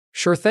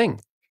Sure thing.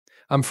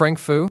 I'm Frank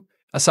Fu,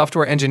 a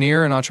software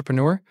engineer and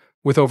entrepreneur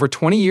with over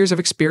 20 years of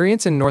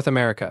experience in North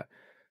America.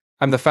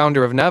 I'm the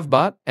founder of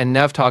NavBot and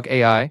NavTalk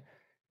AI,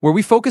 where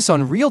we focus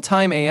on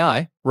real-time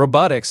AI,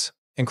 robotics,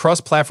 and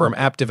cross-platform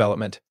app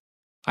development.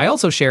 I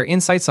also share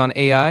insights on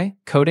AI,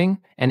 coding,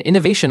 and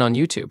innovation on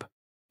YouTube.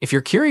 If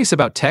you're curious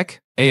about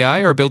tech, AI,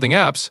 or building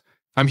apps,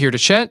 I'm here to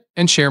chat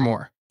and share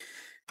more.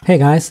 Hey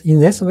guys,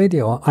 in this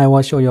video, I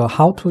will show you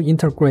how to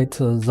integrate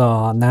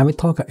the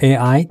NavTalk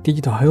AI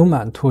digital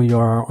human to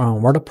your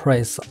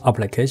WordPress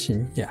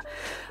application.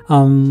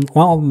 One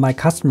of my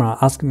customers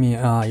asked me,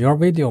 your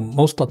video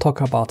most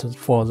talk about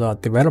for the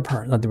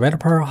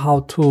developer how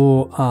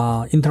to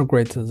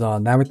integrate the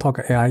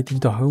NavTalk AI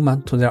digital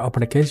human to their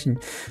application.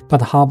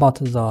 But how about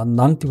the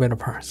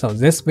non-developer? So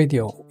this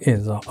video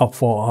is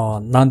for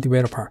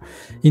non-developer.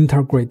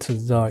 Integrate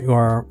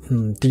your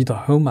digital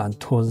human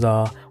to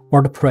the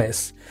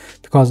WordPress,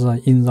 because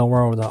in the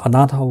world a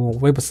lot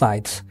of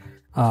websites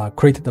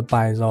created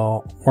by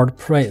the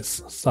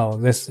WordPress. So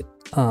this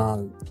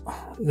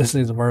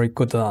is a very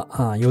good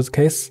use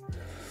case.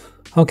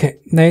 Okay,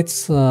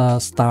 let's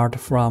start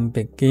from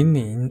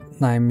beginning.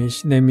 Let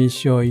me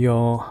show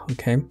you.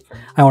 Okay,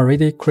 I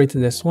already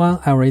created this one.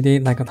 I already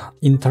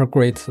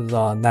integrate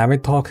the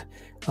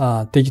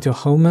NavTalk digital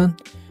human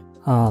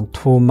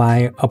to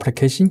my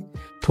application,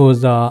 to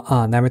the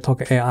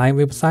NavTalk AI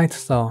website.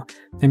 So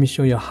let me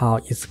show you how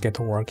it's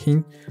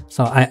working.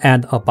 So I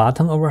add a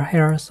button over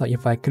here. So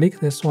if I click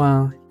this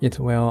one, it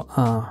will,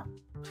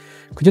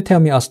 could you tell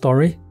me a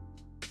story?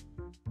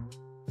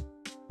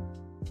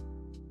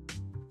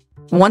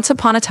 Once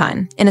upon a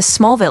time, in a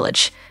small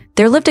village,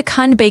 there lived a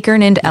kind baker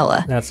named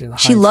Ella. That's it.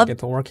 She loved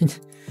it working.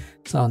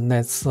 So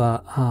let's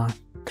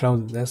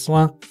close this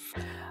one.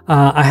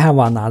 I have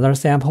another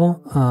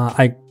sample.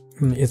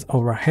 It's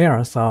over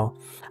here. So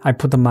I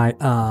put my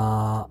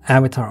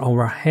avatar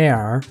over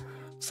here.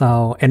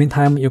 So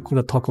anytime you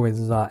could talk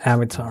with the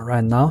avatar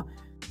right now.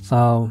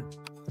 So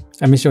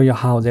let me show you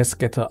how this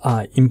gets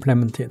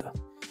implemented.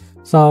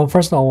 So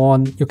first of all,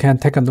 you can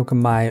take a look at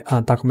my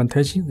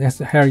documentation.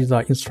 Here is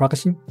the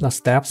instruction, the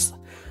steps.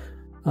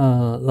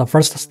 The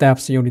first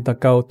steps, you need to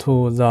go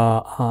to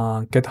the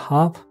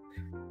GitHub.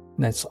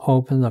 Let's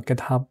open the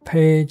GitHub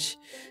page.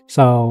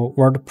 So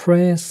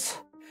WordPress.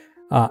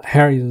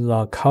 Here is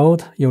the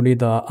code you need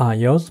to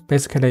use.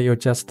 Basically, you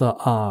just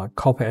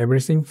copy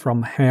everything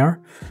from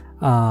here.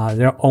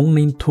 There are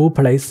only two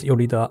places you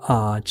need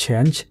to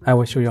change. I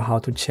will show you how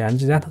to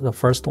change that. The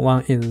first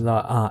one is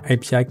the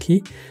API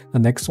key. The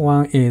next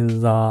one is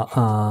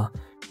the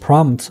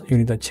prompt. You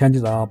need to change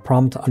the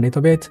prompt a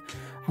little bit.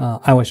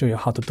 I will show you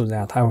how to do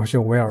that. I will show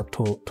you where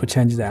to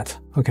change that.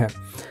 Okay.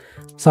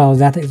 So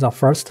that is the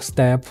first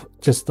step.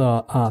 Just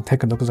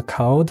take a look at the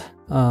code.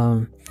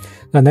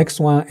 The next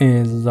one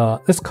is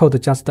this code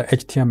is just the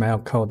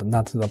HTML code,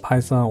 not the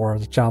Python or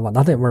the Java.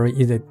 Not very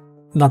easy,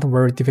 not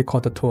very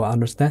difficult to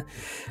understand.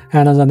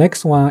 And the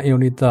next one, you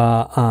need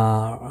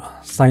to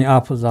sign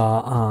up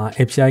the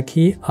API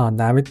key,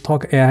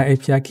 NavTalk AI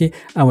API key.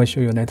 I will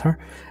show you later.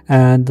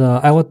 And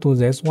I will do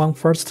this one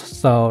first.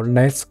 So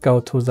let's go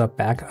to the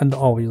backend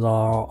of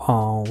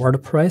the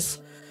WordPress.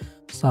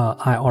 So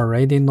I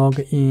already logged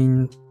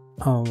in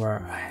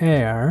over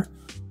here.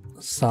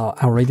 So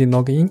I already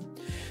logged in.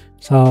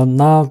 So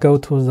now go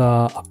to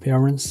the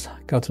appearance,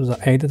 go to the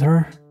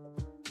editor.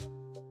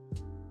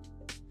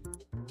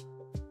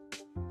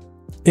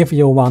 If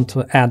you want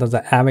to add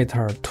the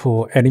avatar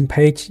to any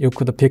page, you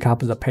could pick up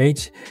the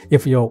page.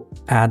 If you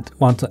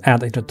want to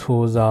add it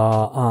to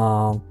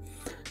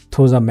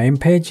the main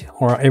page,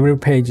 or every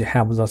page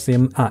have the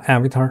same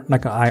avatar,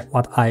 like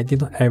what I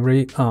did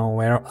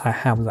everywhere I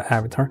have the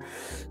avatar.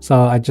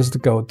 So I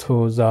just go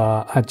to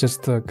the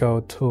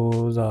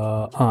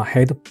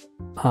head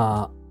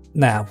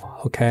nav.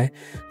 Okay,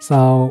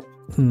 so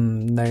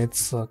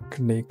let's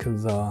click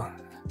the.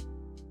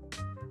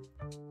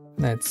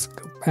 Let's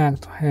go back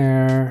to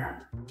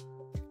here.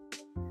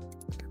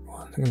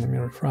 Let me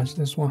refresh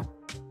this one.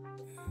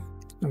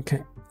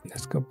 Okay,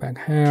 let's go back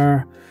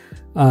here.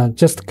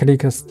 Just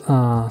click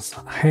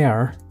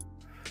here.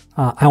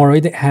 I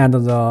already had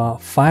the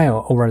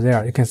file over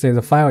there. You can see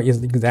the file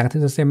is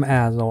exactly the same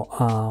as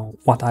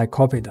what I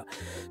copied.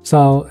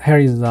 So here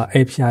is the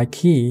API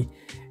key.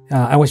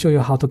 I will show you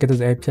how to get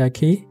the API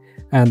key,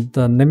 and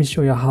let me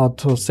show you how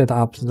to set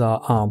up the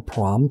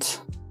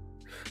prompt.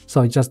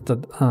 So just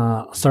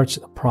search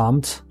the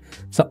prompt.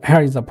 So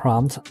here is the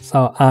prompt.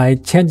 So I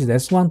change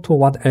this one to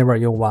whatever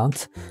you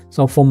want.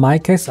 So for my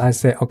case, I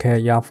say, okay,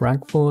 yeah,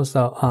 Frank Fu,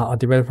 so a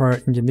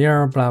developer,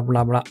 engineer, blah,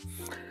 blah, blah.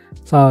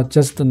 So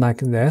just like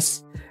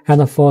this.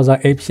 And for the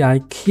API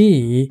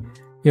key,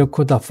 you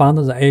could find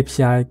the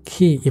API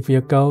key if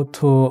you go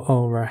to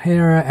over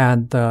here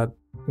and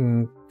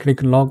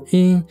click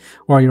login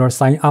or your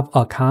sign up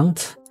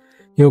account.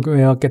 You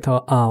will get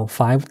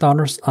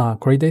 $5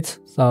 credit.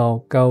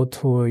 So go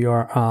to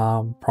your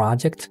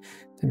project.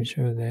 Let me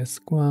show you this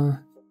one.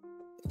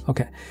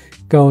 Okay,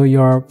 go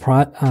your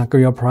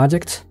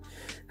project,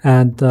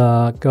 and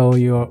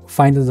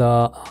find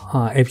the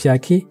API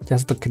key.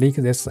 Just click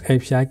this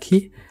API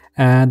key,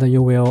 and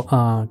you will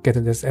get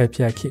this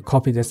API key.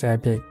 Copy this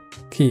API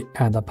key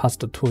and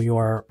paste it to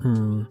your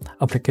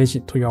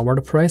application, to your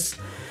WordPress.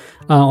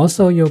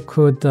 Also, you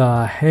could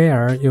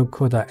you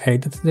could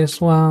edit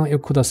this one. You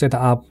could set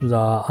up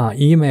the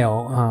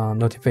email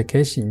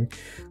notification.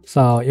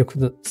 So you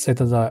could set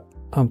the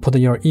put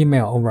your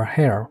email over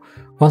here.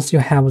 Once you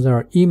have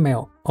the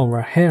email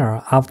over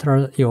here,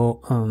 after you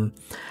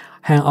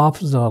hang up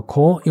the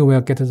call, you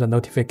will get the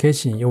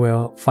notification. You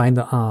will find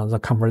the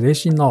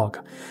conversation log.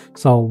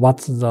 So what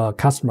the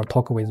customer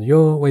talk with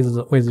you,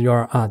 with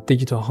your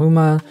digital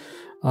human,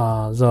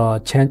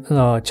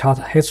 the chat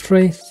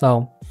history.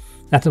 So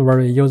that's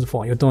very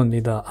useful. You don't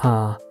need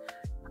to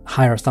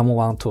hire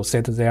someone to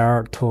sit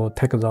there to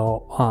take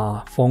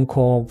the phone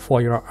call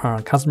for your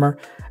customer.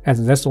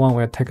 As this one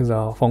will take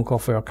the phone call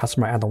for your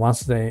customer, and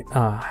once they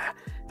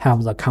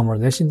have the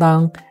conversation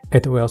done,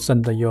 it will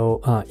send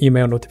you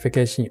email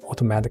notification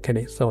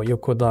automatically. So you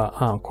could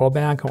call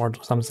back or do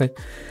something.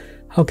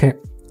 Okay.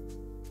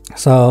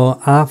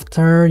 So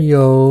after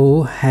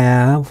you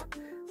have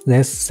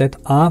this set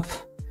up,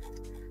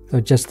 so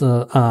just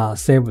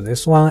save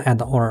this one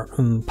and or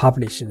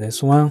publish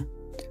this one.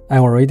 I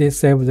already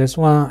saved this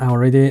one. I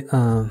already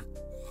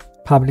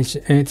published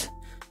it.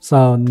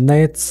 So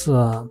let's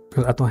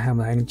because I don't have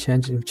any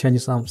change. If you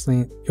change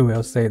something, you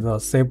will see the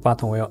save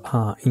button will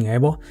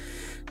enable.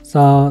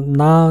 So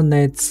now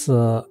let's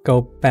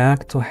go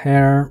back to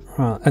here.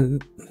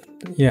 And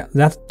yeah,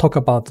 let's talk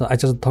about. I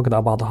just talked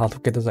about how to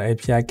get the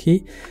API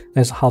key.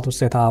 That's how to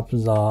set up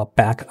the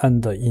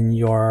backend in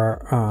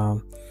your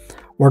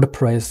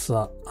WordPress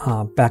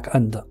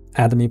backend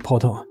admin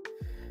portal.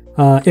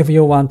 If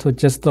you want to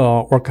just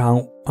work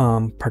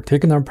on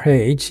particular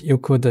page, you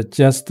could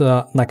just,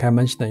 like I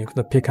mentioned, you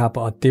could pick up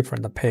a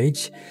different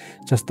page,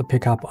 just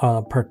pick up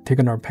a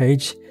particular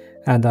page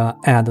and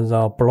add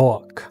the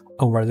block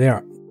over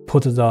there.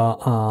 Put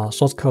the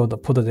source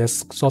code, put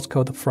this source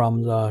code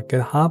from the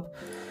GitHub,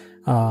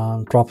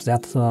 drop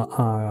that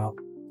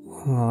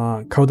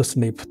code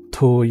snip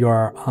to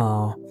your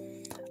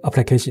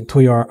application,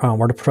 to your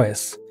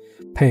WordPress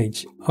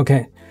page.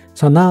 Okay,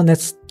 so now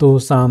let's do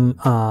some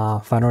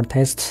final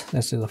test.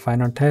 This is the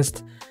final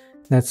test.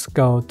 Let's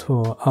go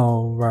to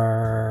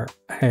over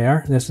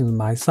here. This is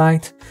my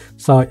site.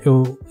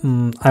 So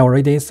I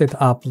already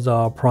set up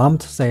the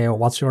prompt. Say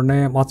what's your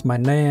name, what's my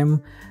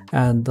name,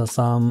 and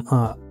some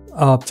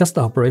just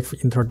a brief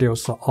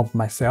introduction of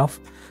myself.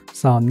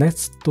 So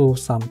let's do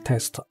some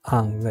test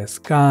on this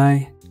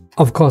guy.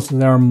 Of course,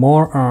 there are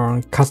more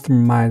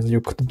customize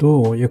you could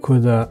do. You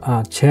could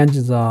change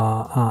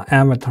the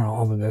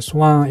avatar of this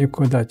one. You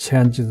could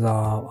change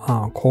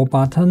the call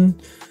button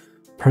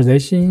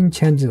position,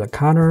 change the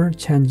color,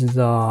 change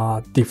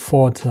the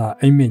default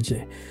image.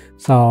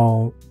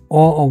 So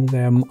all of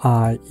them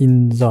are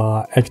in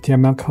the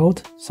HTML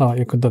code. So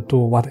you could do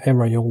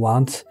whatever you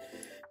want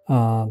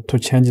to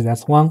change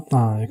that one.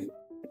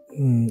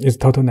 It's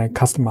totally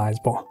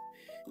customizable.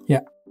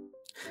 Yeah.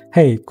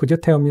 Hey, could you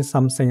tell me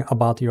something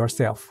about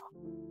yourself?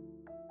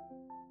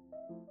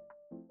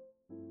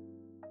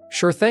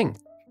 Sure thing.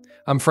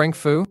 I'm Frank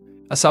Fu,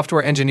 a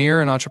software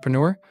engineer and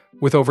entrepreneur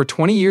with over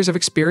 20 years of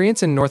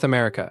experience in North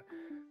America.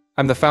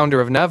 I'm the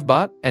founder of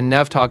NavBot and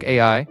NavTalk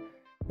AI,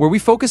 where we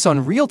focus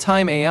on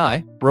real-time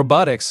AI,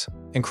 robotics,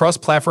 and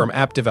cross-platform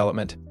app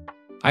development.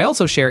 I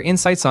also share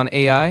insights on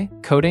AI,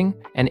 coding,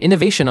 and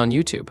innovation on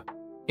YouTube.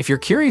 If you're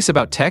curious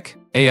about tech,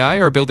 AI,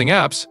 or building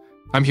apps,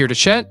 I'm here to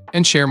chat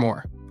and share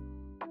more.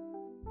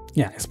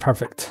 Yeah, it's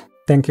perfect.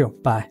 Thank you.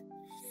 Bye.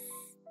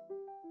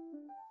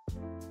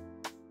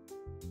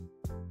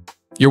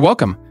 You're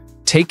welcome.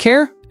 Take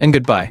care and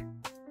goodbye.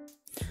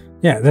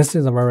 Yeah, this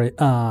is a very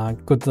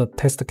good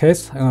test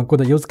case,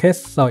 good use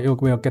case. So you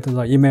will get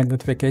the email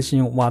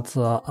notification what's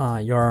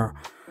your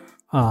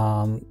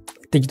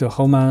digital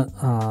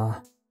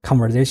home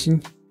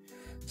conversation.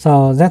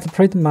 So that's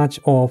pretty much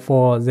all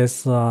for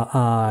this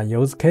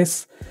use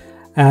case.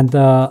 And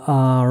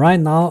right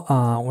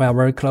now we are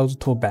very close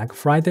to Black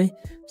Friday.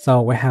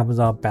 So we have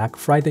the Black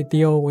Friday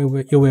deal.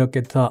 You will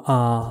get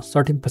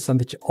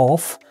 13%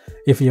 off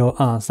if you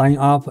sign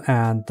up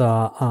and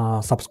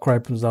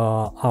subscribe to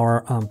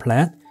our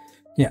plan.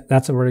 Yeah,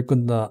 that's a very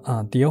good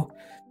deal.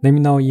 Let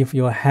me know if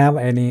you have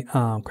any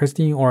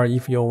question or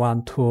if you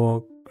want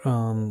to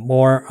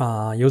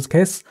more use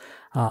case.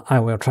 I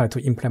will try to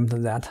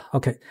implement that.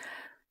 Okay,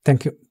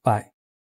 thank you. Bye.